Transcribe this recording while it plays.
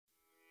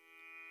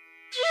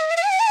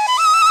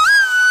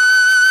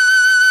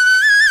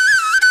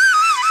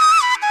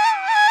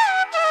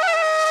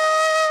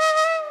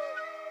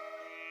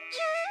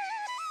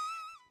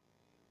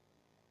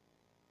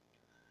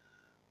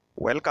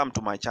Welcome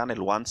to my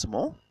channel once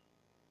more.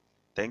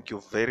 Thank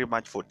you very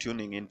much for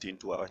tuning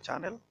into our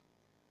channel.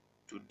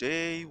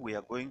 Today we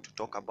are going to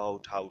talk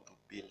about how to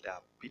build a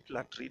pit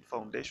latrine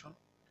foundation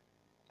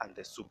and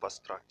the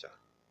superstructure,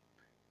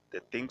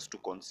 the things to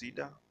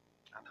consider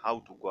and how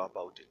to go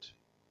about it.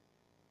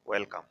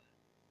 Welcome.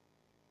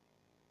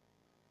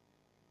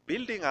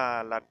 Building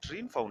a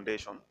latrine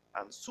foundation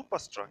and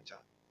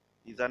superstructure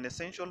is an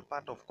essential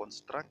part of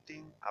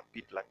constructing a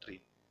pit latrine.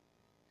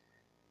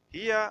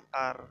 Here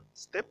are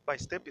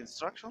step-by-step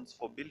instructions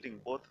for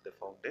building both the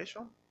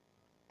foundation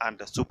and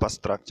the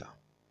superstructure.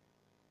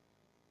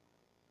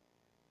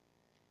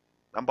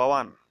 Number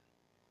 1,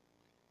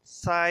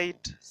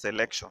 site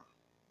selection.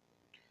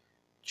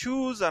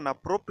 Choose an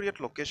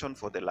appropriate location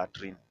for the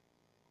latrine.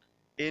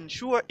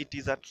 Ensure it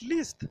is at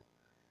least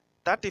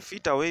 30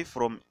 feet away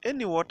from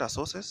any water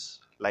sources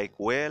like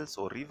wells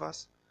or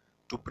rivers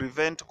to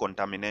prevent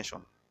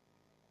contamination.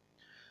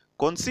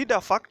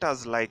 Consider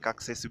factors like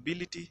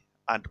accessibility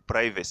and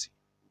privacy.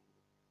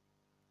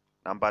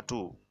 Number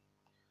 2,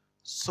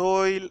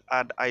 soil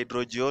and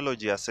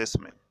hydrogeology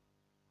assessment.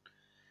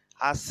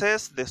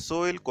 Assess the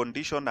soil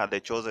condition at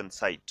the chosen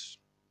site.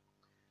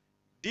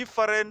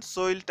 Different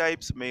soil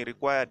types may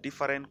require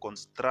different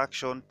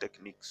construction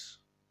techniques.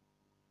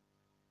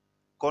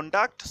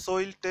 Conduct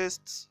soil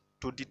tests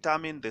to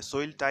determine the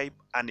soil type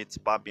and its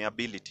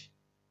permeability.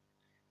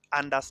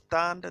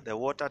 Understand the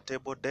water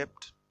table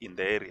depth in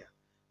the area,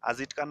 as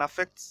it can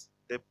affect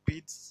the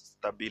pit's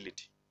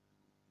stability.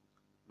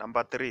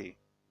 Number 3,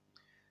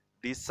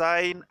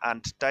 design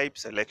and type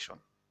selection.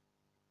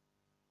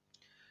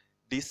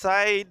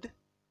 Decide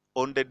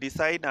on the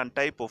design and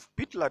type of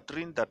pit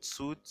latrine that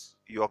suits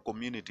your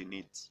community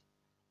needs.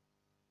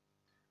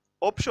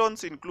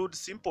 Options include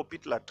simple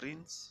pit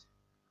latrines,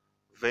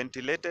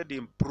 ventilated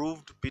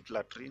improved pit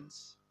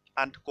latrines,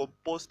 and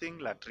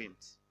composting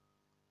latrines.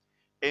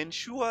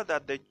 Ensure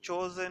that the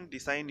chosen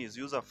design is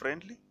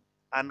user-friendly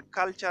and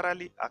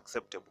culturally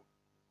acceptable.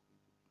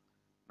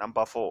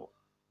 Number 4,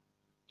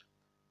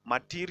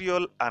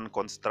 material and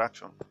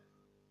construction.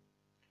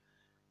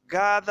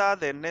 Gather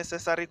the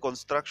necessary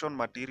construction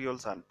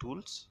materials and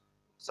tools,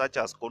 such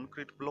as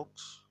concrete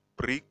blocks,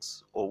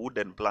 bricks, or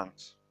wooden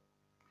planks.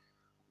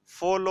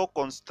 Follow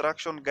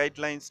construction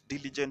guidelines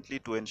diligently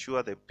to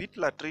ensure the pit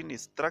latrine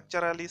is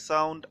structurally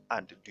sound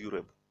and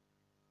durable.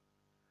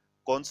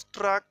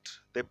 Construct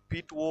the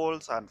pit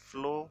walls and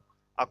floor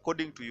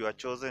according to your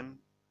chosen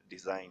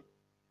design.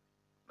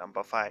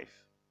 Number 5,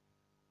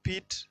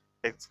 pit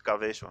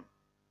excavation.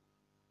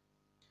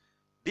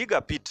 Dig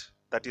a pit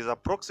that is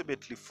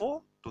approximately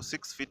 4 to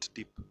 6 feet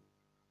deep,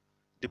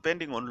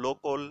 depending on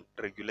local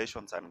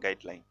regulations and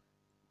guidelines.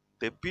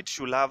 The pit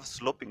should have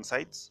sloping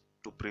sides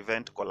to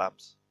prevent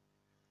collapse.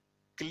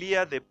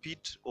 Clear the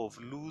pit of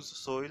loose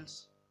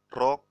soils,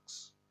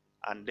 rocks,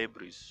 and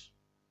debris.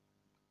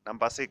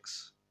 Number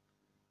 6,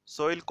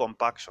 soil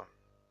compaction.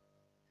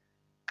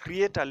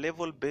 Create a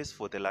level base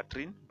for the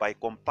latrine by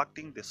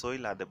compacting the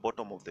soil at the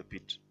bottom of the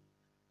pit.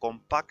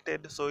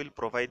 Compacted soil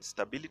provides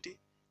stability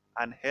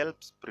and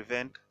helps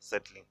prevent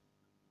settling.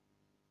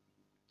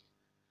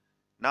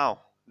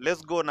 Now,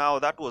 let's go now.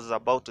 That was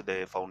about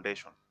the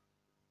foundation.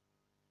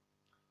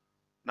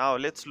 Now,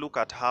 let's look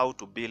at how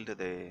to build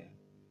the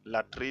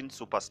latrine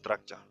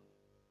superstructure.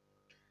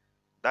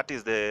 That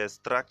is the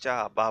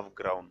structure above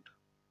ground.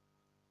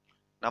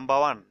 Number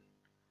 1,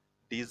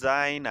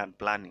 design and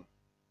planning.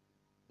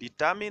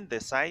 Determine the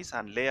size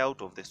and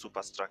layout of the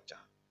superstructure.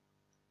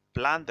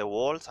 Plan the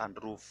walls and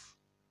roof,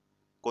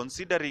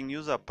 considering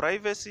user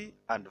privacy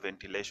and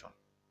ventilation.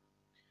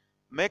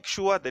 Make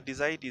sure the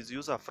design is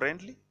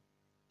user-friendly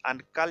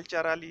and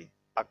culturally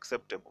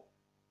acceptable.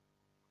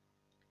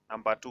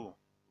 Number 2,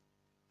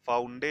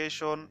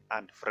 foundation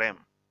and frame.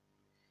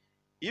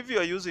 If you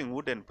are using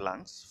wooden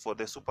planks for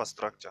the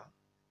superstructure,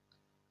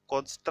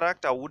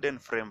 construct a wooden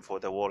frame for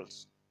the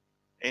walls.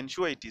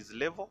 Ensure it is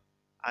level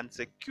and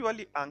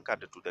securely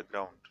anchored to the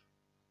ground.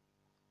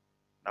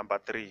 Number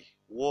 3,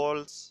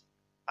 walls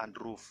and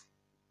roof.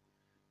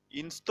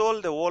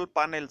 Install the wall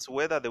panels,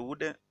 whether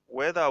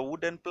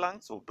wooden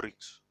planks or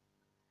bricks,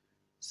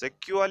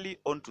 securely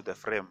onto the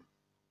frame.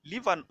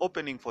 Leave an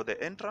opening for the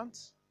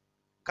entrance.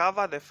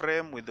 Cover the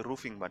frame with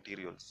roofing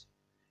materials.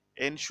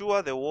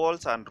 Ensure the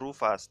walls and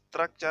roof are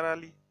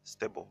structurally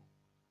stable.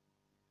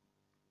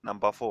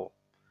 Number 4,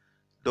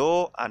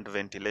 door and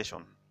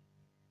ventilation.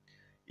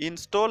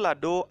 Install a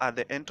door at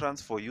the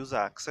entrance for user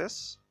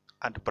access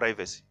and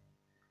privacy.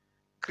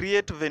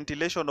 Create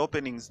ventilation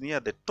openings near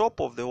the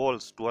top of the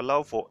walls to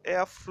allow for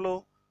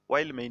airflow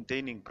while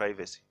maintaining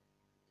privacy.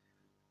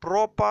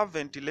 Proper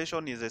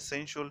ventilation is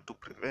essential to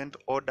prevent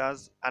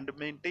odors and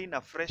maintain a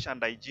fresh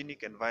and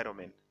hygienic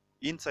environment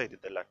inside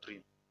the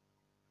latrine.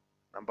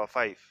 Number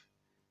 5,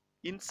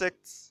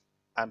 insects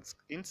and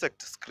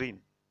insect screen.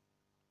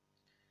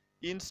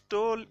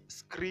 Install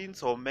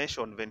screens or mesh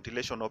on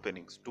ventilation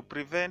openings to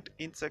prevent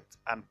insects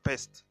and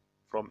pests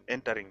from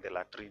entering the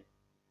latrine.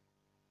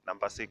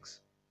 Number 6,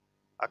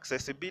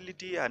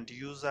 accessibility and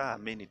user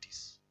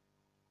amenities.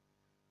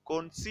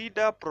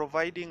 Consider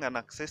providing an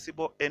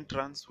accessible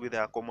entrance with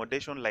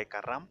accommodation like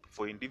a ramp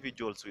for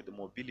individuals with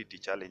mobility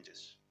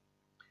challenges.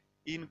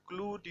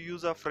 Include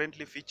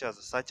user-friendly features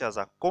such as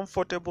a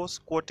comfortable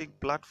squatting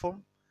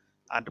platform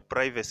and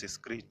privacy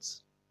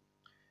screens.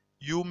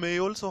 You may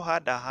also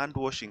add a hand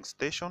washing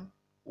station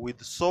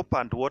with soap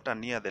and water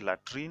near the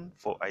latrine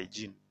for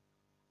hygiene.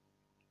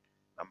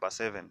 Number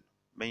 7.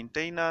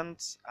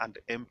 Maintenance and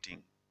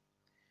emptying.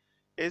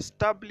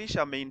 Establish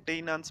a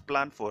maintenance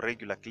plan for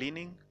regular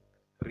cleaning,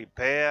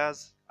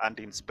 repairs, and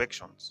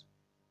inspections.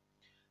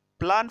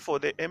 Plan for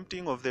the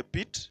emptying of the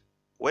pit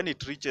when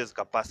it reaches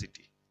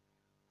capacity.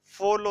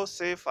 Follow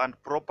safe and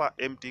proper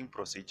emptying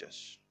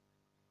procedures.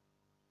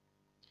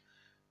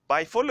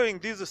 By following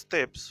these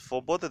steps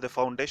for both the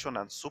foundation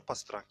and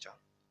superstructure,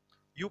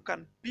 you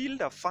can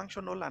build a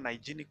functional and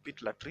hygienic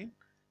pit latrine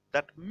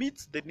that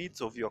meets the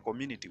needs of your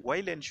community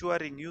while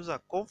ensuring user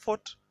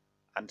comfort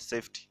and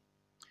safety.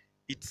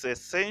 It's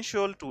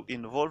essential to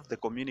involve the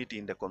community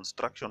in the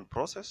construction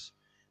process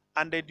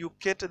and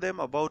educate them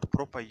about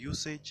proper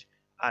usage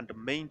and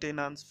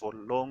maintenance for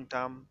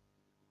long-term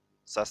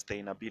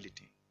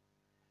sustainability.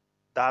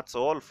 That's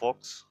all,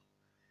 folks,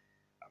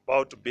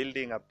 about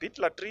building a pit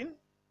latrine,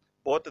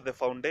 both the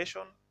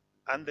foundation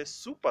and the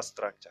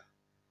superstructure.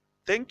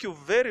 Thank you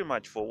very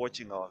much for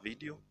watching our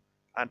video,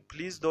 and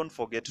please don't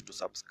forget to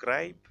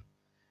subscribe.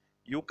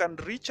 You can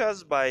reach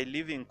us by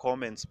leaving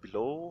comments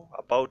below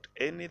about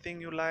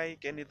anything you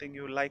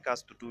like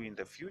us to do in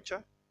the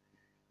future.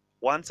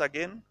 Once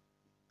again,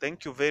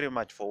 thank you very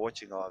much for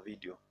watching our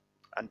video.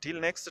 Until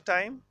next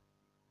time,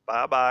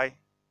 bye-bye.